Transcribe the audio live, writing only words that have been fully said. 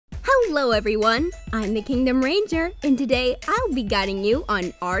Hello everyone, I'm the Kingdom Ranger, and today I'll be guiding you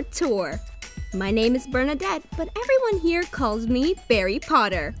on our tour. My name is Bernadette, but everyone here calls me Barry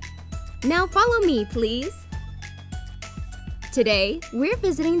Potter. Now follow me, please. Today, we're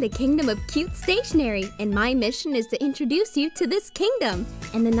visiting the Kingdom of Cute Stationery, and my mission is to introduce you to this kingdom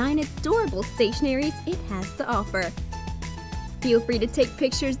and the 9 adorable stationeries it has to offer. Feel free to take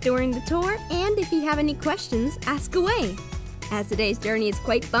pictures during the tour, and if you have any questions, ask away. As today's journey is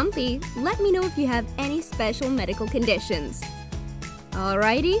quite bumpy, let me know if you have any special medical conditions.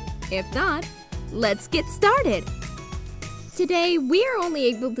 Alrighty, if not, let's get started. Today, we are only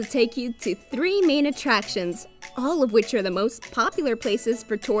able to take you to 3 main attractions, all of which are the most popular places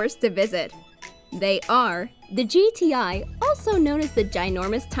for tourists to visit. They are the GTI, also known as the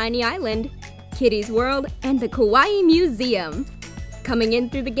Ginormous Tiny Island, Kitty's World, and the Kawaii Museum. Coming in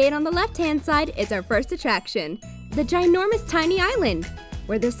through the gate on the left-hand side is our first attraction, the Ginormous Tiny Island,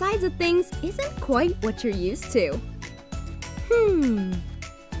 where the size of things isn't quite what you're used to. Come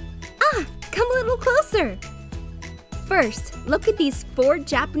a little closer! First, look at these 4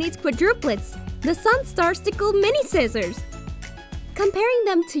 Japanese quadruplets, the Sunstar Stickle Mini Scissors. Comparing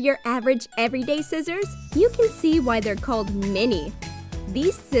them to your average everyday scissors, you can see why they're called mini.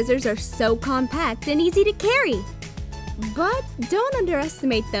 These scissors are so compact and easy to carry. But don't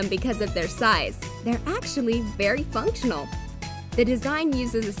underestimate them because of their size. They're actually very functional. The design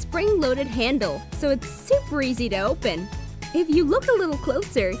uses a spring-loaded handle, so it's super easy to open. If you look a little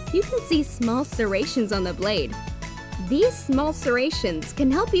closer, you can see small serrations on the blade. These small serrations can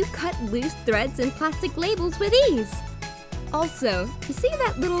help you cut loose threads and plastic labels with ease. Also, you see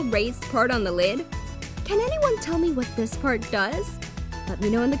that little raised part on the lid? Can anyone tell me what this part does? Let me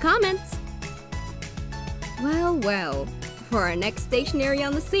know in the comments. Well, for our next stationery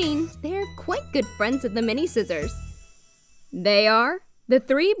on the scene, they're quite good friends of the mini scissors. They are the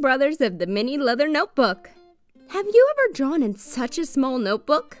 3 brothers of the mini leather notebook. Have you ever drawn in such a small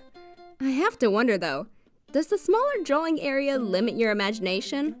notebook? I have to wonder though, does the smaller drawing area limit your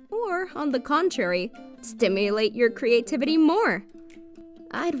imagination, or on the contrary, stimulate your creativity more?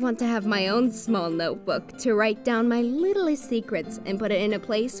 I'd want to have my own small notebook to write down my littlest secrets and put it in a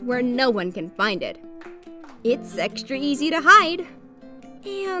place where no one can find it. It's extra easy to hide.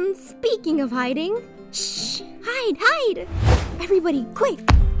 And speaking of hiding, shh, hide! Everybody, quick,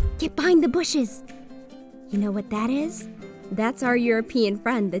 get behind the bushes. You know what that is? That's our European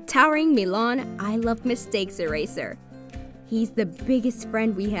friend, the towering Milan I Love Mistakes eraser. He's the biggest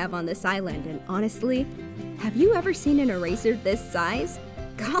friend we have on this island, and honestly, have you ever seen an eraser this size?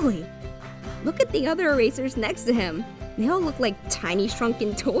 Golly, look at the other erasers next to him. They all look like tiny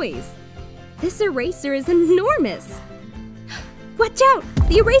shrunken toys. This eraser is enormous! Watch out!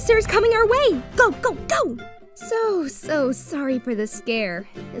 The eraser is coming our way! Go, go, go! So sorry for the scare.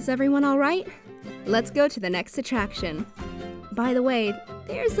 Is everyone alright? Let's go to the next attraction. By the way,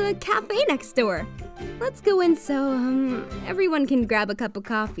 there's a cafe next door. Let's go in so, everyone can grab a cup of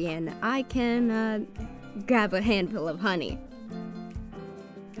coffee and I can, grab a handful of honey.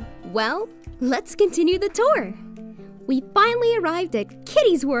 Well, let's continue the tour. We finally arrived at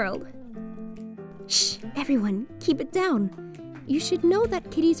Kitty's World. Shh, everyone, keep it down. You should know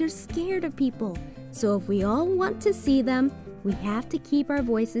that kitties are scared of people, so if we all want to see them, we have to keep our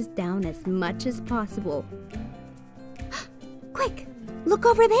voices down as much as possible. Quick, look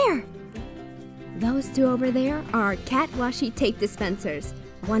over there! Those 2 over there are our cat washi tape dispensers,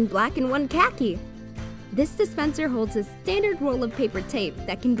 1 black and 1 khaki. This dispenser holds a standard roll of paper tape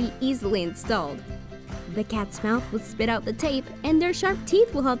that can be easily installed. The cat's mouth will spit out the tape, and their sharp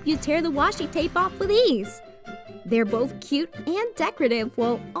teeth will help you tear the washi tape off with ease. They're both cute and decorative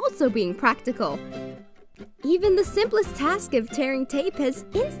while also being practical. Even the simplest task of tearing tape has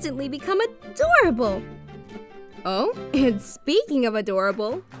instantly become adorable. Oh, and speaking of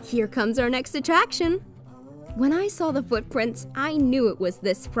adorable, here comes our next attraction. When I saw the footprints, I knew it was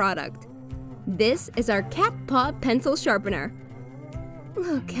this product. This is our cat paw pencil sharpener.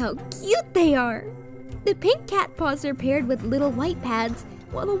 Look how cute they are! The pink cat paws are paired with little white pads,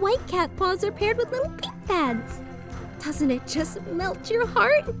 while the white cat paws are paired with little pink pads. Doesn't it just melt your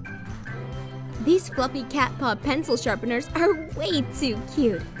heart? These fluffy cat paw pencil sharpeners are way too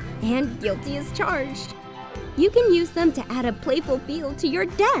cute, and guilty as charged. You can use them to add a playful feel to your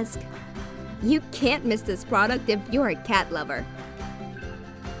desk. You can't miss this product if you're a cat lover.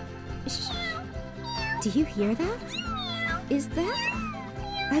 Shh. Do you hear that? Is that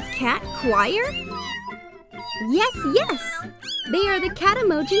a cat choir? Yes! They are the cat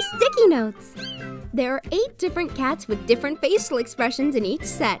emoji sticky notes. There are 8 different cats with different facial expressions in each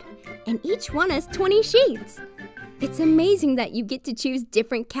set, and each one has 20 sheets. It's amazing that you get to choose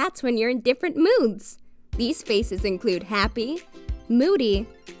different cats when you're in different moods. These faces include happy, moody,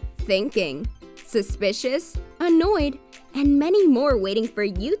 thinking, suspicious, annoyed, and many more waiting for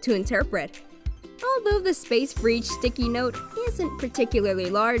you to interpret. Although the space for each sticky note isn't particularly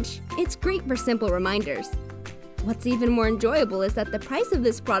large, it's great for simple reminders. What's even more enjoyable is that the price of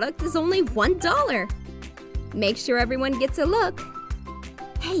this product is only $1. Make sure everyone gets a look.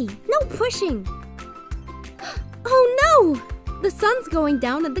 Hey, no pushing! Oh no! The sun's going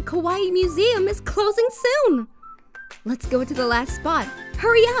down and the Kawaii Museum is closing soon! Let's go to the last spot.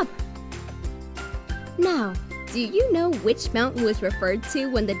 Hurry up! Now, do you know which mountain was referred to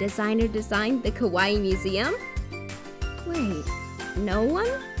when the designer designed the Kawaii Museum? Wait, no one?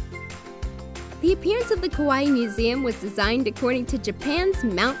 The appearance of the Kawaii Museum was designed according to Japan's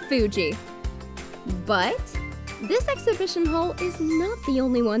Mount Fuji. But this exhibition hall is not the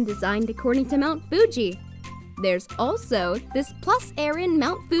only one designed according to Mount Fuji. There's also this Plus Arin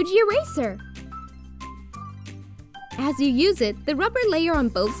Mount Fuji eraser. As you use it, the rubber layer on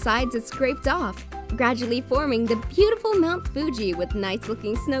both sides is scraped off, gradually forming the beautiful Mount Fuji with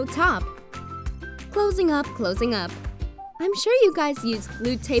nice-looking snow top. Closing up, closing up. I'm sure you guys use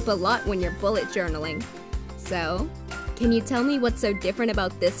glue tape a lot when you're bullet journaling. So, can you tell me what's so different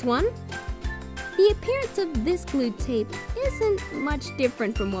about this one? The appearance of this glue tape isn't much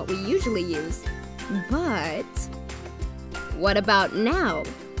different from what we usually use. But what about now?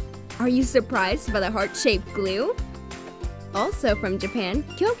 Are you surprised by the heart-shaped glue? Also from Japan,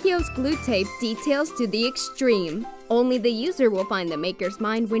 Kyokyo's glue tape details to the extreme. Only the user will find the maker's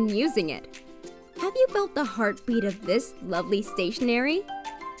mind when using it. Have you felt the heartbeat of this lovely stationery?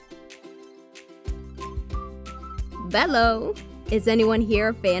 Bello! Is anyone here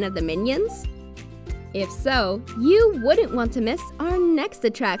a fan of the Minions? If so, you wouldn't want to miss our next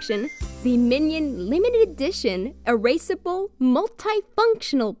attraction, the Minion Limited Edition Erasable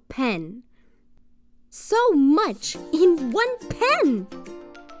Multifunctional Pen. So much in one pen!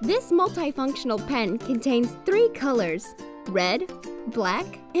 This multifunctional pen contains 3 colors, red, black,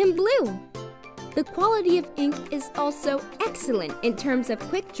 and blue. The quality of ink is also excellent in terms of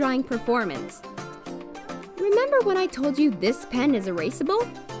quick drying performance. Remember when I told you this pen is erasable?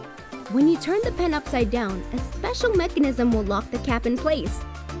 When you turn the pen upside down, a special mechanism will lock the cap in place.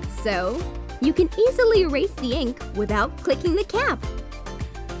 So, you can easily erase the ink without clicking the cap.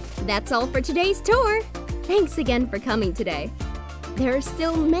 That's all for today's tour. Thanks again for coming today. There are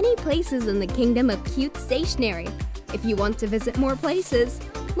still many places in the Kingdom of Cute Stationery. If you want to visit more places,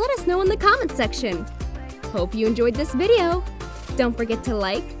 let us know in the comment section. Hope you enjoyed this video. Don't forget to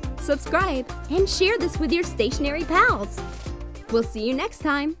like, subscribe, and share this with your stationery pals. We'll see you next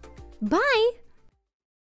time. Bye!